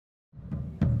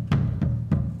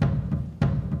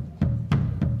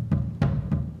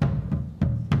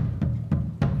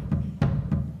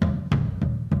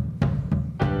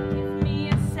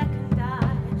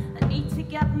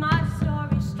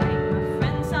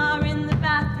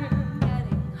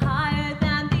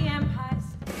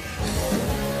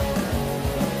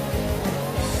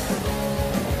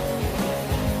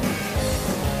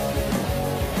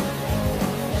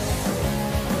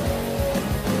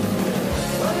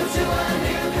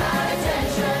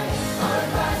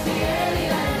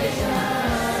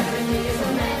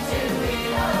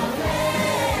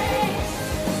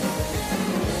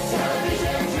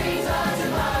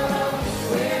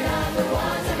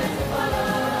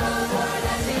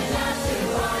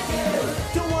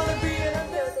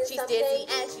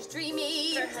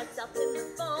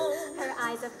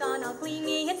eyes have gone all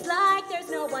gleamy, it's like there's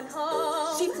no one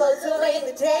home. She floats away in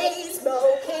the day,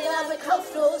 smoking on the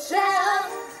coastal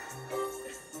shelf.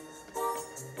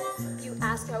 You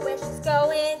ask her where she's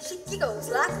going, she giggles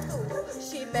like a fool.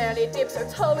 She barely dips her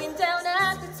toe in down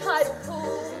at the tidal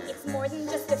pool. It's more than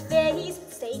just a phase,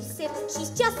 face it,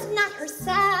 she's just not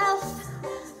herself.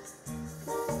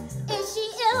 Is she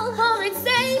ill or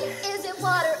insane? Is it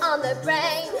water on the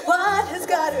brain? What has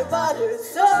got her bothered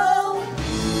so?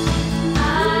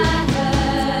 I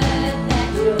heard that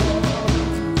you're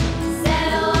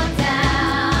settled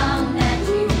down, that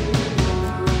you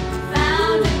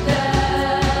found a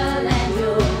girl and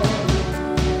you're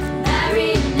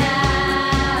married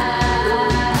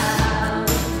now.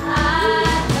 I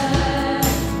heard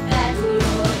that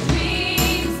your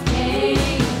dreams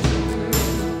came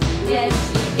true. Yes,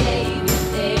 she gave you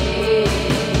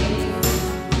things.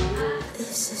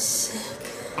 This is sick.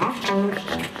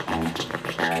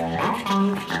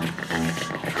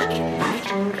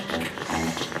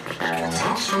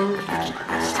 Attention,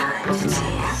 it's time to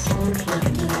dance.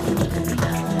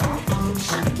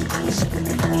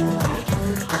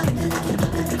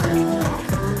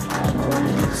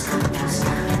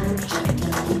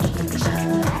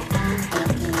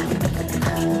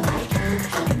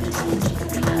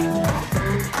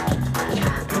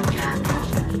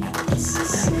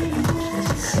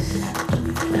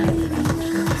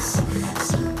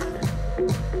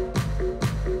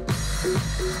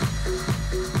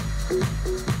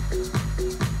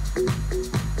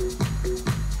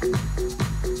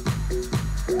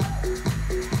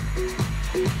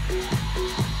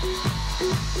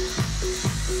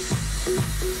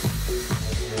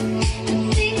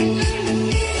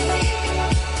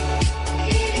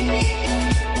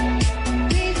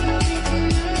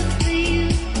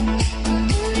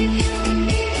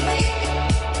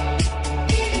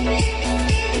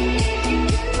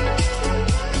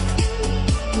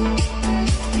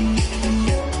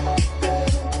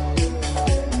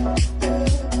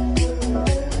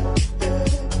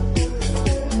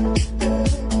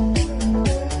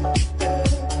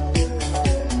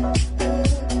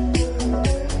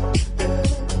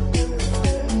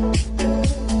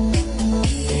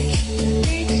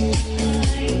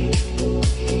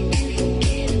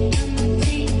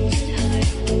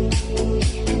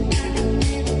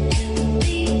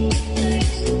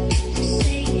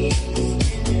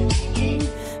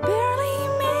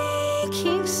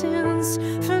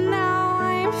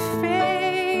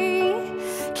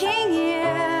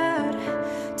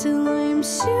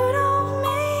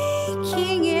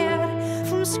 Pseudo-making it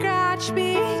from scratch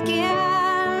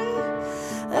began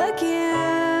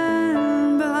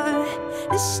again, but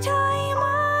this time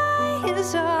my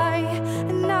eyes are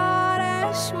not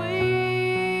as sweet.